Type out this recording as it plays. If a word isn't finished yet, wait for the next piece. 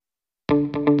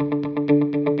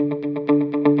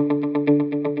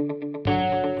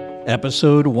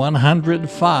Episode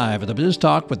 105 of the Biz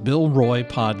Talk with Bill Roy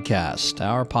podcast.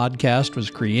 Our podcast was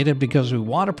created because we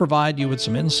want to provide you with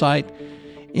some insight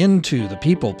into the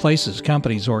people, places,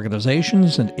 companies,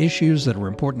 organizations, and issues that are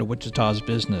important to Wichita's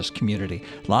business community.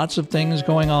 Lots of things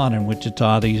going on in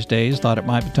Wichita these days. Thought it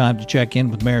might be time to check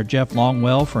in with Mayor Jeff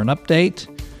Longwell for an update.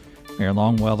 Mayor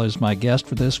Longwell is my guest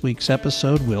for this week's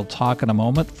episode. We'll talk in a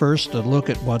moment. First, a look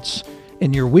at what's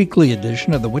in your weekly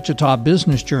edition of the Wichita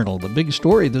Business Journal. The big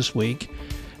story this week,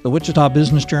 the Wichita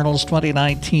Business Journal's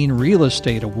 2019 Real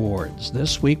Estate Awards.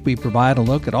 This week we provide a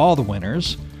look at all the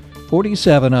winners,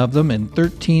 47 of them in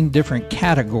 13 different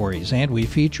categories, and we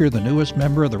feature the newest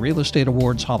member of the Real Estate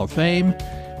Awards Hall of Fame,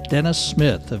 Dennis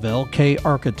Smith of LK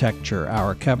Architecture.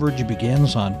 Our coverage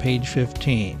begins on page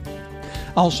 15.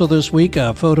 Also this week,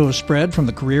 a photo spread from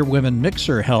the Career Women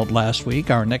Mixer held last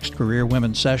week. Our next Career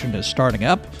Women session is starting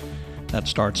up. That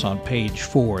starts on page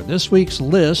 4. This week's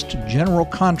list, general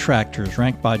contractors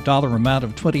ranked by dollar amount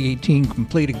of 2018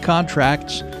 completed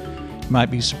contracts. You might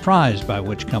be surprised by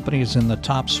which company is in the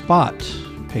top spot,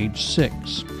 page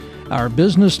 6. Our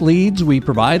business leads, we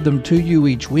provide them to you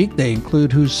each week. They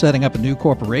include who's setting up a new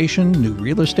corporation, new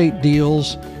real estate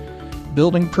deals,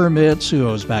 building permits, who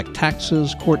owes back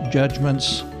taxes, court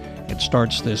judgments. It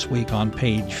starts this week on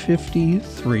page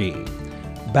 53.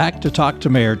 Back to talk to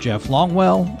Mayor Jeff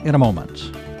Longwell in a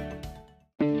moment.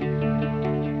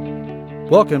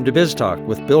 Welcome to Biz Talk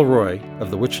with Bill Roy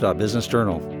of the Wichita Business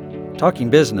Journal. Talking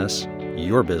business,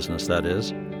 your business that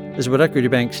is what Equity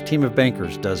Bank's team of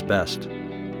bankers does best.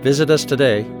 Visit us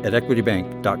today at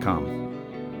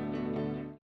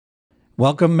equitybank.com.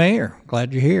 Welcome, Mayor.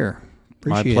 Glad you're here.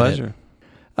 Appreciate it. My pleasure.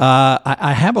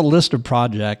 I have a list of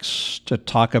projects to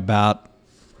talk about.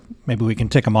 Maybe we can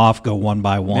tick them off, go one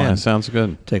by one. Yeah, sounds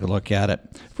good. Take a look at it.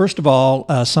 First of all,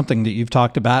 something that you've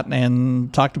talked about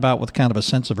with kind of a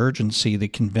sense of urgency, the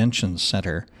convention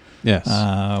center. Yes.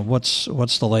 What's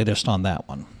the latest on that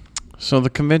one? So the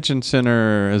convention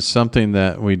center is something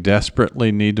that we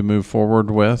desperately need to move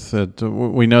forward with.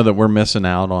 We know that we're missing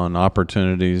out on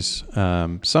opportunities,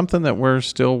 something that we're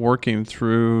still working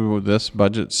through this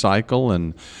budget cycle,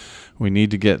 and we need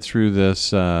to get through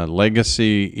this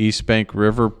legacy East Bank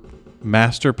River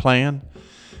master plan,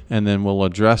 and then we'll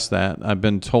address that. I've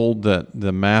been told that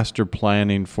the master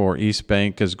planning for East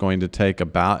Bank is going to take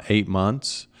about 8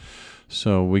 months,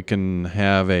 so we can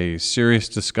have a serious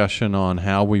discussion on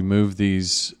how we move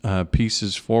these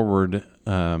pieces forward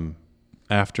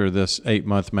after this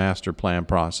 8-month master plan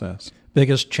process.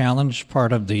 Biggest challenge,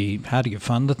 part of how do you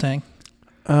fund the thing?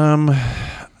 I'm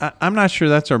not sure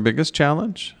that's our biggest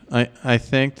challenge. I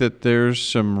think that there's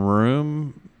some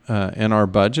room in our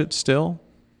budget still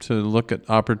to look at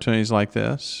opportunities like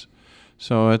this.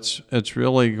 So it's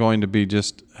really going to be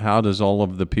just how does all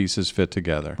of the pieces fit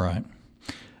together. Right.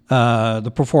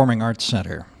 The Performing Arts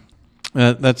Center.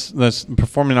 That's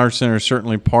Performing Arts Center is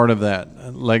certainly part of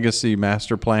that legacy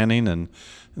master planning, and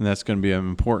that's going to be an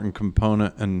important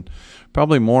component, and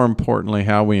probably more importantly,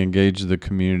 how we engage the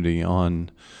community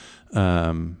on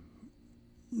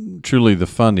truly the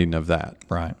funding of that.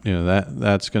 Right. You know,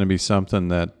 that's going to be something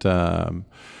that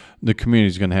the community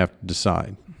is going to have to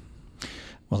decide.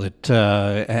 Well,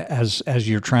 as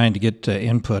you're trying to get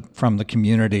input from the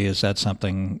community, is that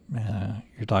something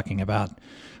you're talking about?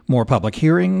 More public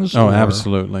hearings? Oh,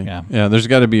 absolutely. Yeah. There's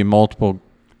got to be multiple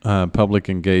public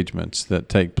engagements that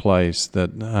take place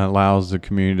that allows the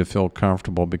community to feel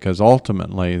comfortable, because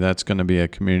ultimately that's going to be a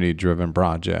community-driven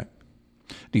project.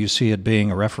 Do you see it being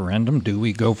a referendum? Do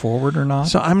we go forward or not?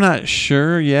 So I'm not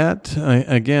sure yet.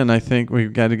 I think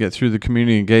we've got to get through the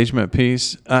community engagement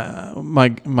piece.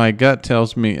 My gut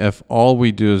tells me if all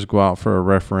we do is go out for a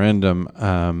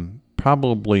referendum,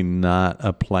 probably not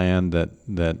a plan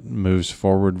that moves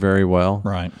forward very well.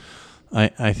 Right.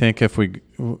 I think if we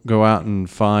go out and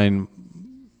find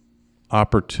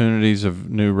opportunities of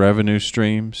new revenue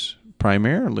streams,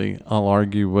 primarily, I'll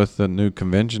argue with the new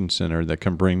convention center that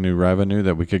can bring new revenue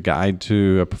that we could guide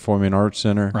to a performing arts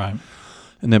center. Right.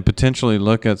 And then potentially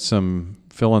look at some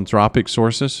philanthropic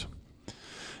sources,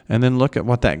 and then look at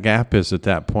what that gap is at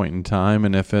that point in time.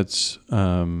 And if it's,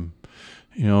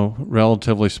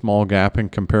 relatively small gap in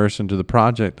comparison to the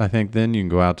project, I think then you can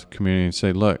go out to the community and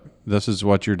say, look, this is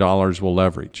what your dollars will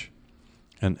leverage.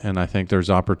 And I think there's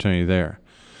opportunity there.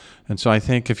 And so I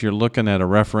think if you're looking at a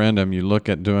referendum, you look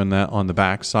at doing that on the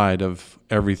backside of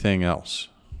everything else.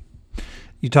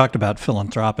 You talked about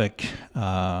philanthropic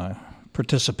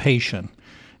participation,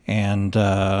 and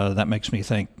that makes me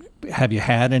think, have you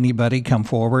had anybody come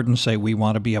forward and say, we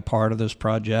want to be a part of this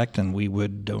project and we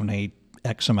would donate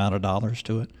X amount of dollars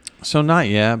to it? So not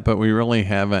yet, but we really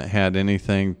haven't had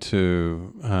anything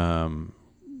to,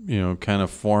 kind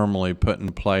of formally put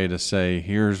in play to say,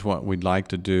 here's what we'd like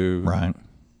to do. Right.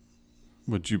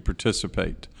 Would you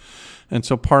participate? And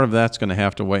so part of that's going to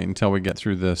have to wait until we get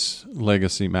through this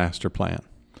legacy master plan.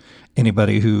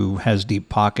 Anybody who has deep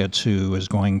pockets who is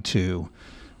going to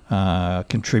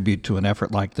contribute to an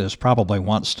effort like this probably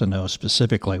wants to know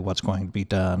specifically what's going to be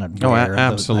done and where,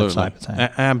 absolutely. that type of thing.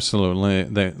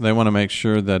 Absolutely. They want to make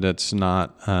sure that it's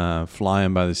not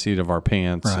flying by the seat of our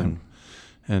pants. Right.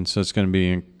 And so it's going to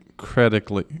be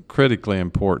critically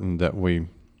important that we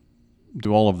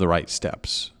do all of the right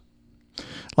steps.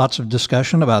 Lots of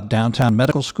discussion about downtown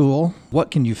medical school.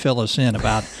 What can you fill us in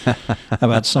about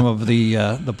some of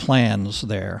the plans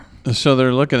there? So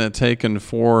they're looking at taking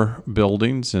 4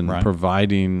 buildings and Right.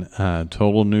 providing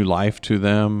total new life to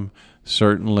them.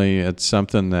 Certainly, it's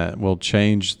something that will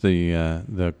change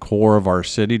the core of our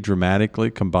city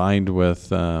dramatically, combined with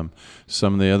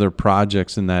some of the other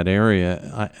projects in that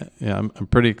area. I'm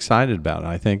pretty excited about it.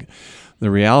 I think the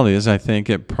reality is, I think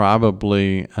it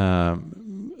probably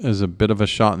is a bit of a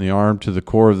shot in the arm to the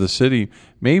core of the city,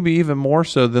 maybe even more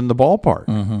so than the ballpark.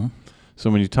 Mm-hmm. So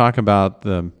when you talk about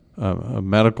the a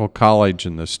medical college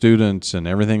and the students and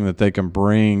everything that they can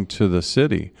bring to the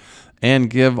city and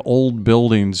give old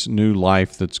buildings new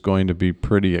life, that's going to be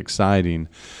pretty exciting.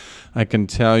 I can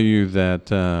tell you that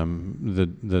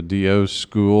the DO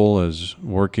school is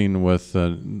working with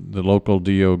the local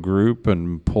DO group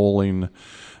and pulling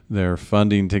their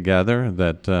funding together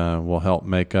that will help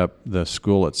make up the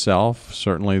school itself.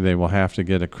 Certainly they will have to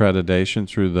get accreditation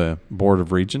through the Board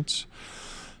of Regents.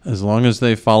 As long as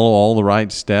they follow all the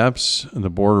right steps,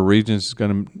 the Board of Regents is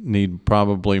going to need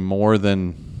probably more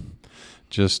than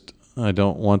just, I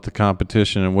don't want the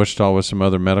competition in Wichita with some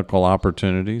other medical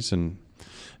opportunities. And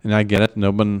I get it.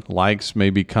 No one likes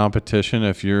maybe competition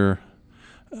if you're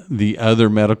the other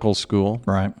medical school.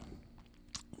 Right.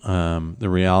 The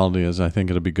reality is I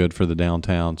think it'll be good for the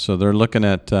downtown. So they're looking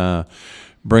at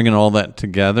bringing all that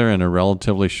together in a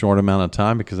relatively short amount of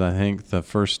time, because I think the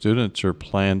first students are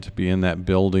planned to be in that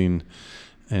building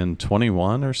in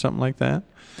 21 or something like that.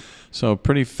 So a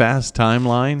pretty fast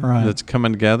timeline that's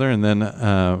coming together. And then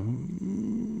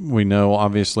we know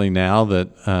obviously now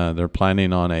that they're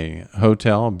planning on a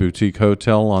boutique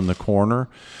hotel on the corner.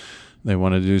 They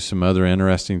want to do some other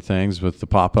interesting things with the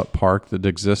pop-up park that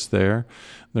exists there.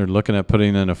 They're looking at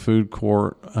putting in a food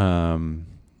court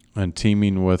and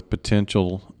teaming with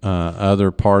potential other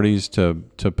parties to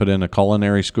put in a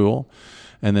culinary school.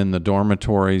 And then the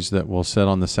dormitories that will sit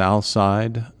on the south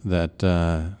side that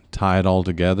tie it all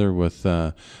together with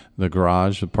the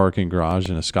garage, the parking garage,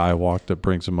 and a skywalk that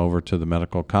brings them over to the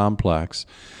medical complex.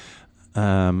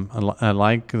 I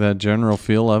like the general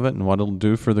feel of it and what it'll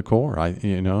do for the core.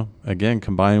 Again,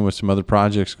 combined with some other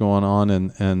projects going on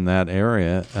in that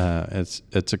area,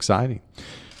 it's exciting.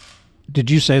 Did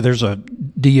you say there's a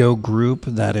DO group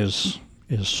that is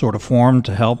sort of formed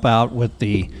to help out with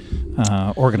the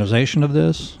organization of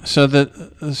this? So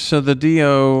the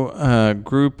DO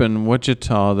group in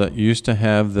Wichita that used to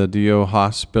have the DO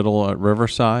hospital at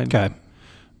Riverside. Okay.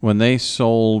 When they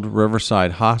sold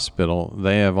Riverside Hospital,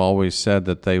 they have always said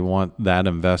that they want that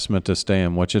investment to stay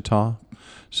in Wichita.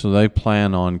 So they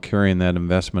plan on carrying that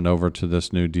investment over to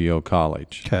this new DO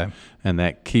college. Okay. And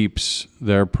that keeps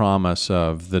their promise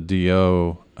of the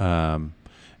DO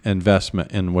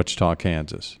investment in Wichita,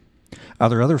 Kansas. Are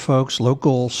there other folks,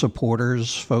 local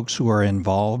supporters, folks who are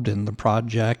involved in the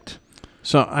project?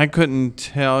 So I couldn't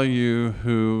tell you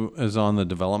who is on the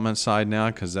development side now,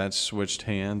 because that's switched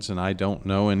hands, and I don't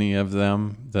know any of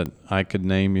them that I could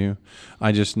name you.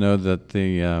 I just know that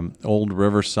the old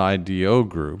Riverside DO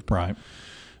group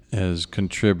is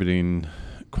contributing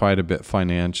quite a bit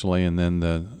financially, and then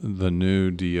the new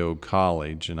DO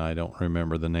college, and I don't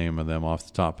remember the name of them off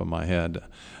the top of my head,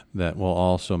 that will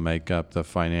also make up the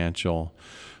financial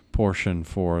portion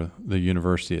for the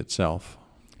university itself.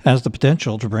 Has the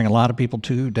potential to bring a lot of people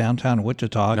to downtown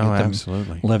Wichita, get them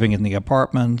absolutely. living in the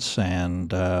apartments and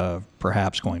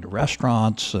perhaps going to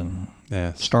restaurants and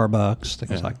Starbucks,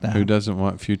 things like that. Who doesn't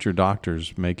want future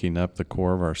doctors making up the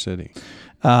core of our city?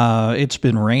 It's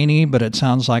been rainy, but it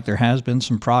sounds like there has been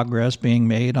some progress being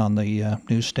made on the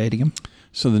new stadium.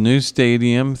 So the new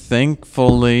stadium,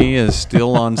 thankfully, is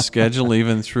still on schedule,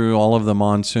 even through all of the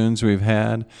monsoons we've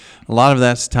had. A lot of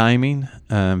that's timing.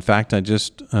 In fact, I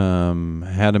just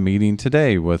had a meeting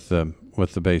today with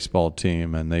the baseball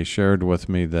team, and they shared with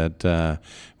me that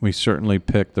we certainly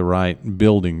picked the right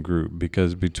building group,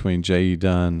 because between J.E.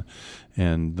 Dunn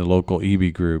and the local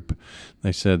EB group,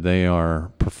 they said they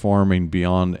are performing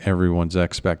beyond everyone's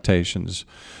expectations.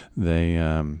 They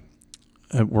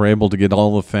we're able to get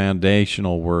all the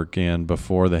foundational work in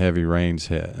before the heavy rains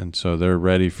hit. And so they're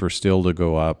ready for steel to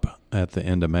go up at the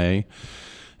end of May.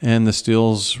 And the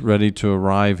steel's ready to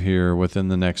arrive here within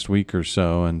the next week or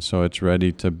so. And so it's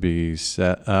ready to be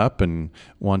set up. And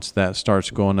once that starts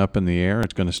going up in the air,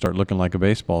 it's going to start looking like a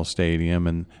baseball stadium.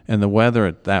 And the weather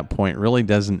at that point really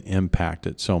doesn't impact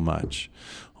it so much,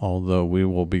 although we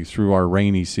will be through our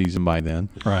rainy season by then.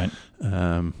 Right.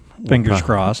 Fingers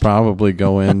crossed. Probably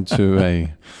go into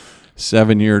a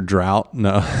 7-year drought.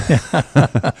 No.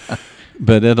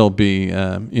 But it'll be,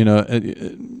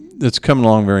 it's coming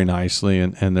along very nicely,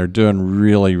 and they're doing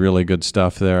really, really good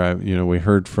stuff there. We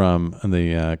heard from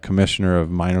the commissioner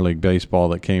of minor league baseball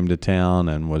that came to town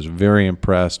and was very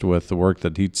impressed with the work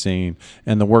that he'd seen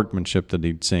and the workmanship that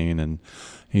he'd seen. And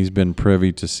he's been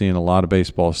privy to seeing a lot of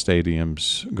baseball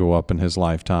stadiums go up in his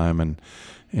lifetime. And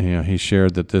he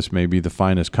shared that this may be the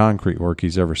finest concrete work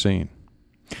he's ever seen.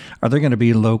 Are there going to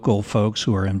be local folks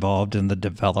who are involved in the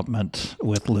development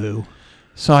with Lou?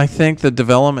 So I think the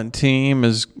development team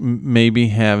is maybe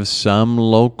have some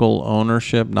local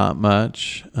ownership, not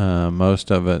much.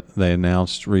 Most of it they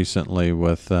announced recently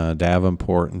with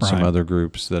Davenport and some other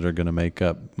groups that are going to make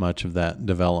up much of that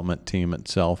development team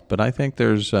itself. But I think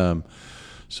there's some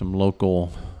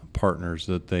local partners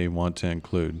that they want to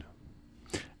include.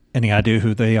 Any idea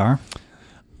who they are?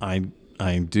 I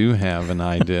do have an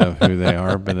idea of who they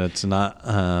are, but it's not.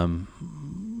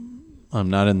 I'm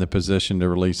not in the position to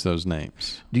release those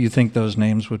names. Do you think those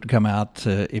names would come out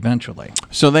eventually?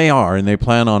 So they are, and they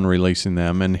plan on releasing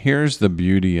them. And here's the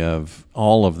beauty of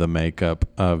all of the makeup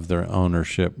of their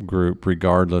ownership group,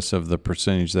 regardless of the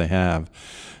percentage they have.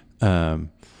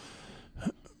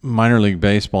 Minor league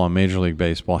baseball and Major League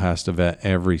Baseball has to vet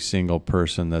every single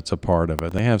person that's a part of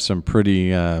it. They have some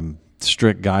pretty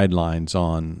strict guidelines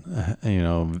on,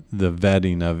 the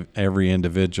vetting of every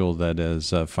individual that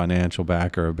is a financial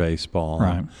backer of baseball,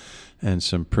 right, and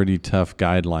some pretty tough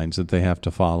guidelines that they have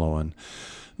to follow. And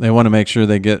they want to make sure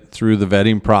they get through the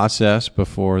vetting process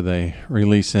before they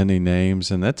release any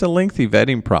names. And that's a lengthy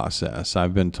vetting process.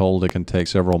 I've been told it can take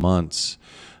several months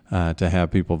to have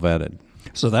people vetted.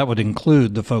 So that would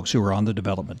include the folks who are on the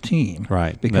development team,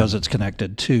 right? Because it's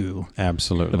connected to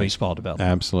absolutely the baseball development.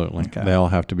 Absolutely, okay. They all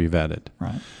have to be vetted,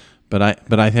 right? But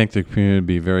I think the community would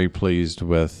be very pleased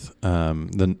with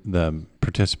the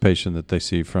participation that they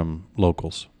see from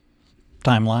locals.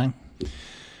 Timeline?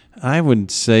 I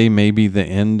would say maybe the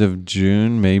end of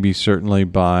June, maybe certainly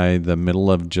by the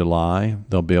middle of July,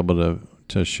 they'll be able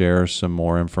to share some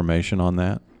more information on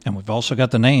that. And we've also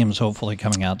got the names hopefully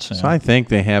coming out soon. So I think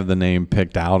they have the name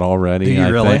picked out already. Do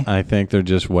you really? I think they're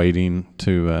just waiting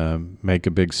to make a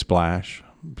big splash.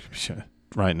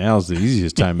 Right now is the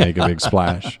easiest time to make a big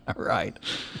splash. Right.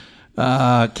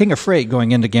 King of Freight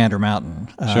going into Gander Mountain.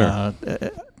 Sure.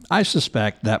 I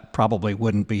suspect that probably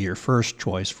wouldn't be your first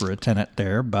choice for a tenant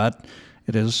there, but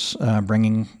it is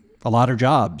bringing a lot of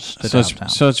jobs to downtown.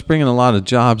 So it's bringing a lot of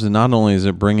jobs, and not only is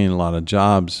it bringing a lot of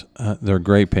jobs, they're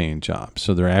great paying jobs.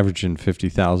 So they're averaging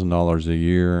 $50,000 a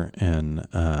year and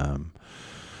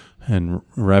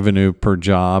revenue per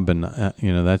job, and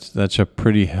that's a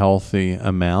pretty healthy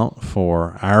amount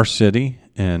for our city.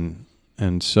 And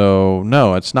so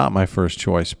no, it's not my first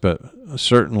choice, but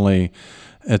certainly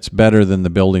it's better than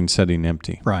the building sitting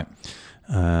empty. Right.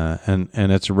 And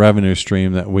it's a revenue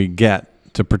stream that we get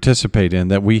to participate in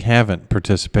that we haven't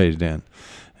participated in.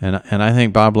 And I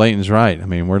think Bob Layton's right. I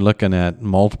mean, we're looking at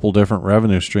multiple different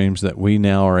revenue streams that we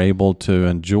now are able to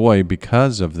enjoy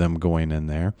because of them going in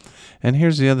there. And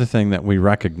here's the other thing that we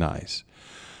recognize.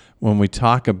 When we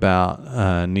talk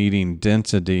about needing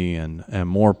density and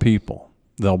more people,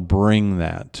 they'll bring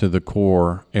that to the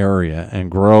core area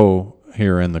and grow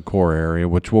here in the core area,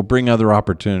 which will bring other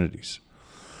opportunities.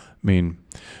 I mean,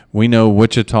 we know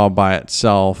Wichita by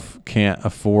itself can't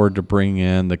afford to bring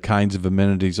in the kinds of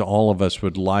amenities all of us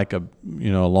would like a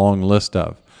long list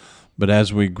of. But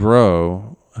as we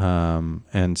grow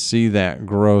and see that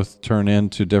growth turn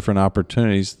into different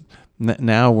opportunities,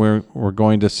 now we're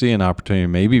going to see an opportunity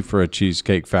maybe for a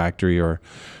cheesecake factory or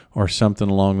something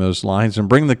along those lines, and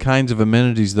bring the kinds of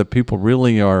amenities that people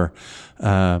really are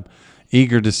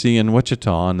eager to see in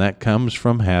Wichita, and that comes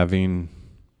from having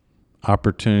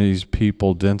opportunities,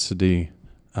 people, density,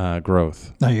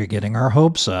 growth. Now you're getting our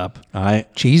hopes up.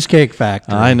 Cheesecake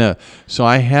Factory. I know. So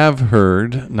I have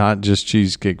heard not just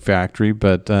Cheesecake Factory,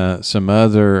 but some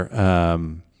other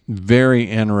very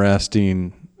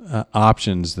interesting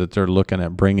options that they're looking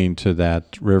at bringing to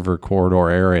that river corridor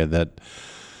area that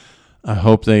I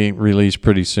hope they release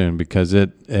pretty soon, because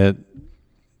it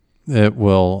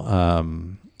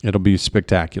will it'll be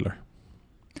spectacular.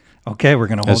 Okay, we're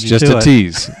going to hold It's you to it. just a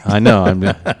tease. I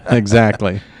know.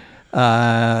 Exactly.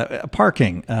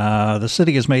 Parking. The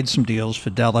city has made some deals.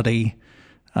 Fidelity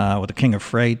with the King of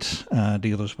Freight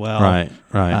deal as well. Right.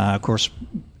 Of course,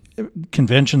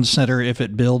 convention center, if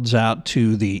it builds out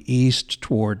to the east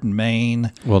toward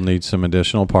Maine, We'll need some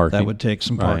additional parking. that would take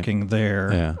some parking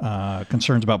there. Yeah.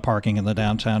 Concerns about parking in the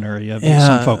downtown area. Yeah,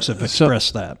 Some folks have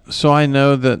expressed that. So I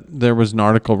know that there was an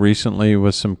article recently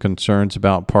with some concerns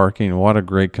about parking. What a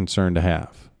great concern to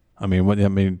have. I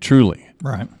mean, truly.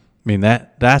 Right. I mean,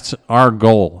 that's our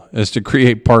goal, is to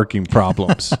create parking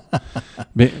problems.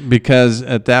 Because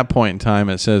at that point in time,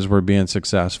 it says we're being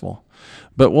successful.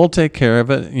 But we'll take care of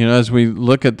it. As we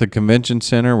look at the convention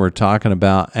center, we're talking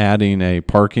about adding a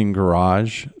parking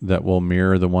garage that will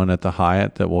mirror the one at the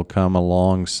Hyatt, that will come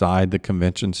alongside the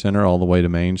convention center all the way to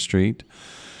Main Street.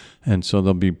 And so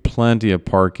there'll be plenty of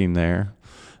parking there.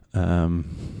 That'll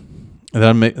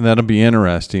be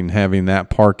interesting, having that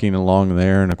parking along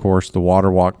there, and of course the Water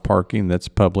Walk parking, that's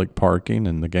public parking,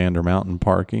 and the Gander Mountain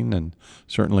parking, and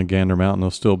certainly Gander Mountain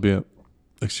will still be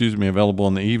available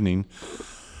in the evening.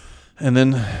 And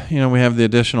then we have the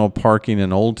additional parking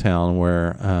in Old Town,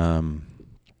 where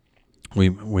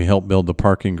we helped build the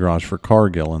parking garage for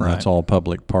Cargill, and that's all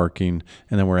public parking.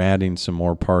 And then we're adding some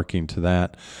more parking to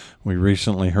that. We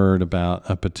recently heard about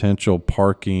a potential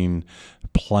parking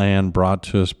plan brought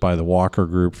to us by the Walker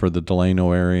Group for the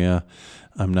Delano area.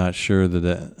 I'm not sure that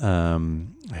it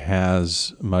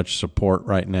has much support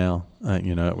right now.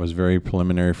 It was very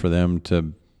preliminary for them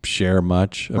to share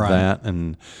much of that,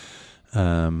 and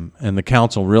the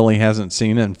council really hasn't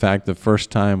seen it. In fact, the first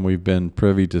time we've been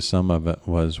privy to some of it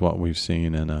was what we've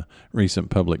seen in a recent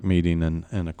public meeting,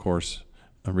 and of course,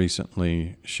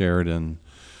 recently shared in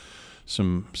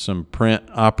some print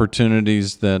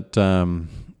opportunities that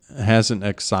hasn't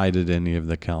excited any of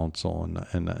the council,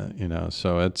 and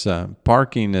so it's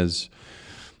parking is,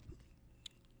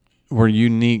 we're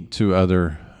unique to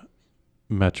other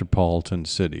metropolitan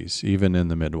cities, even in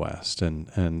the Midwest,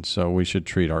 and so we should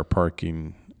treat our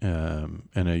parking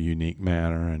in a unique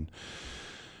manner. And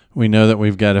we know that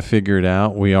we've got to figure it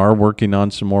out. We are working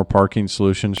on some more parking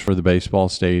solutions for the baseball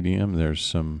stadium. There's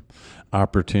some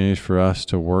opportunities for us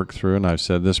to work through, and I've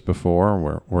said this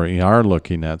before, we are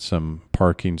looking at some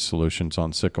parking solutions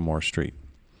on Sycamore Street,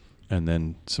 and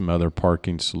then some other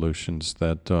parking solutions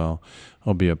that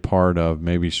will be a part of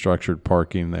maybe structured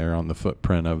parking there on the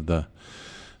footprint of the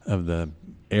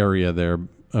area there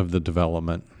of the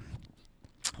development.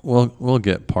 We'll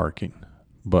get parking,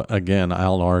 but again,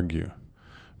 I'll argue,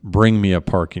 bring me a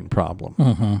parking problem.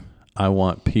 Mm-hmm. I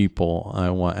want people,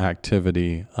 I want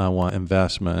activity, I want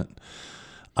investment,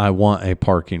 I want a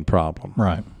parking problem.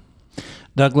 Right.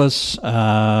 Douglas,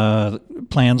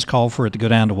 plans call for it to go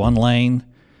down to one lane,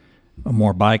 a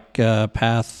more bike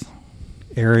path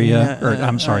area,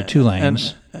 two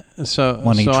lanes.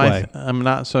 One each way. I'm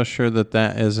not so sure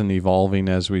that isn't evolving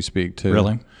as we speak too.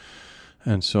 Really?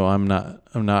 And so I'm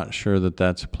not sure that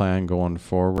that's a plan going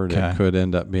forward. Okay. It could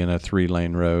end up being a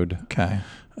 3-lane road. Okay.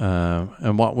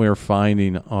 And what we're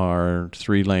finding are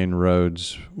 3-lane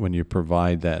roads, when you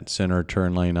provide that center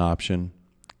turn lane option,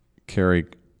 carry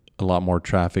a lot more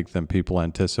traffic than people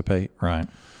anticipate. Right.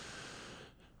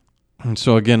 And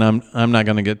so again, I'm not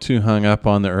going to get too hung up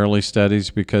on the early studies,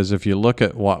 because if you look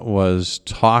at what was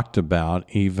talked about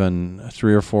even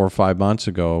 3 or 4 or 5 months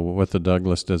ago with the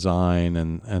Douglas design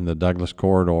and the Douglas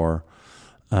corridor,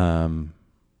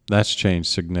 that's changed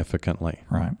significantly.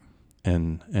 Right.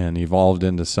 And evolved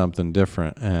into something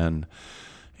different. And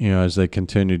as they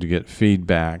continue to get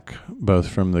feedback both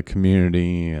from the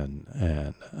community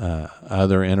and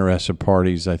other interested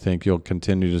parties, I think you'll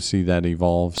continue to see that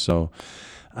evolve. So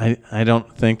I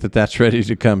don't think that's ready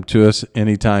to come to us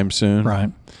anytime soon.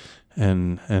 Right.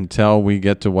 And until we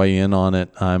get to weigh in on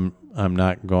it, I'm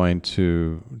not going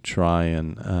to try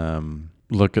and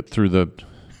look through the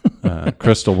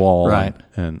crystal wall, right,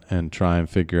 and try and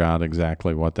figure out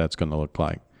exactly what that's going to look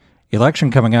like. Election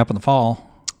coming up in the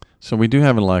fall. So we do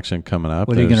have an election coming up.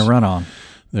 What are you going to run on?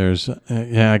 There's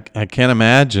I can't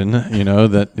imagine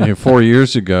that 4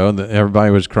 years ago that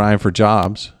everybody was crying for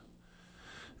jobs.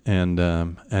 And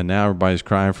now everybody's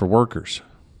crying for workers.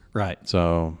 Right.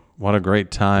 So what a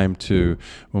great time to,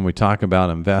 when we talk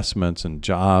about investments and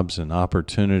jobs and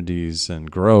opportunities and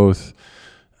growth,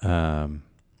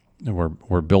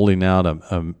 we're building out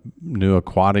a new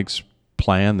aquatics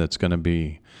plan that's going to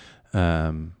be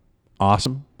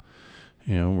awesome.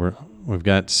 We've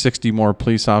got 60 more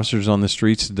police officers on the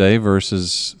streets today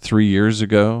versus 3 years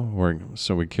ago.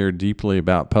 So we care deeply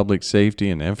about public safety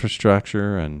and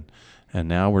infrastructure, and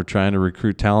now we're trying to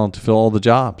recruit talent to fill all the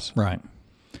jobs. Right.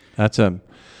 That's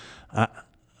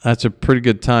that's a pretty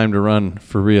good time to run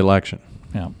for re-election.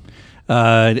 Yeah.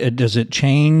 Does it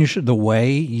change the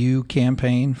way you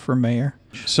campaign for mayor?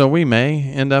 So we may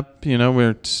end up,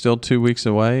 we're still 2 weeks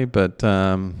away, but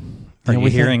are you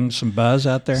hearing some buzz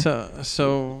out there?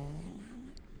 So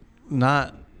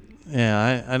not.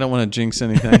 Yeah, I don't want to jinx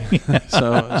anything.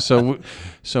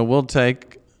 So we'll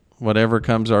take whatever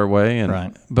comes our way, and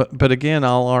right. But again,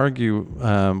 I'll argue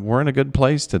we're in a good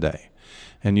place today.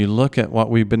 And you look at what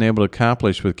we've been able to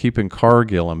accomplish with keeping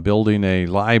Cargill and building a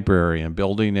library and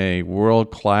building a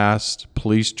world-class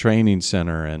police training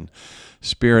center, and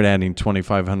Spirit adding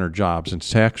 2,500 jobs, and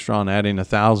Textron adding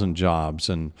 1,000 jobs,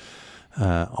 and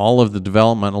all of the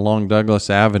development along Douglas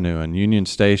Avenue and Union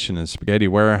Station and Spaghetti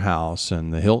Warehouse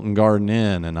and the Hilton Garden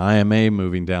Inn and IMA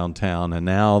moving downtown, and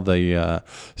now the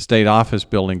state office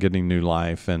building getting new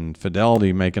life, and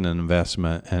Fidelity making an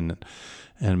investment, and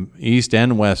East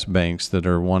and West banks that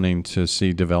are wanting to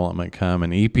see development come,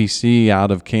 and EPC out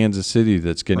of Kansas City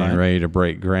that's getting ready to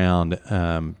break ground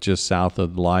just south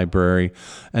of the library.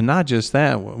 And not just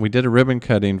that, we did a ribbon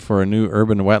cutting for a new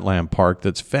urban wetland park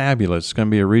that's fabulous. It's going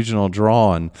to be a regional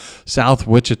draw in South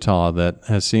Wichita that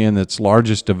has seen its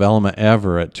largest development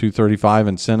ever at 235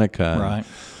 in Seneca. Right.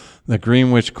 The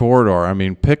Greenwich Corridor. I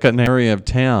mean, pick an area of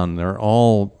town. They're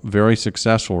all very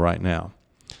successful right now.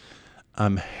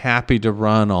 I'm happy to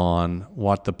run on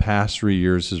what the past 3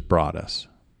 years has brought us.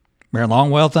 Mayor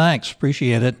Longwell, thanks.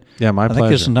 Appreciate it. Yeah, my pleasure. I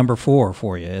think this is number 4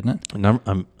 for you, isn't it?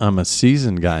 And I'm a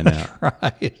seasoned guy now.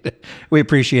 Right. We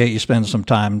appreciate you spending some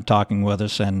time talking with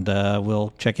us, and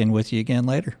we'll check in with you again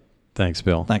later. Thanks,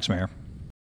 Bill. Thanks, Mayor.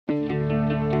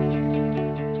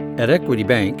 At Equity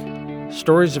Bank,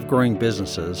 stories of growing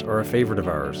businesses are a favorite of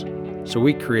ours, so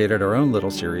we created our own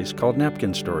little series called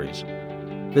Napkin Stories.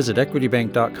 Visit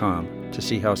equitybank.com to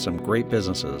see how some great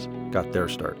businesses got their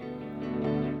start.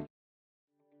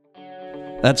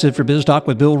 That's it for Biz Talk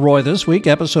with Bill Roy this week,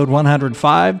 episode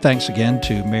 105. Thanks again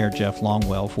to Mayor Jeff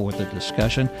Longwell for the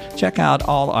discussion. Check out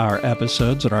all our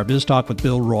episodes at our Biz Talk with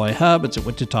Bill Roy hub. It's at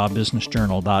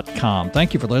wichitabusinessjournal.com.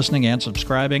 Thank you for listening and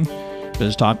subscribing.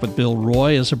 Biz Talk with Bill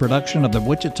Roy is a production of the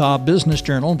Wichita Business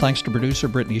Journal. Thanks to producer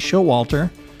Brittany Showalter.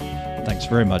 Thanks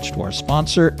very much to our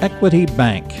sponsor, Equity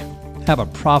Bank. Have a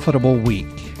profitable week.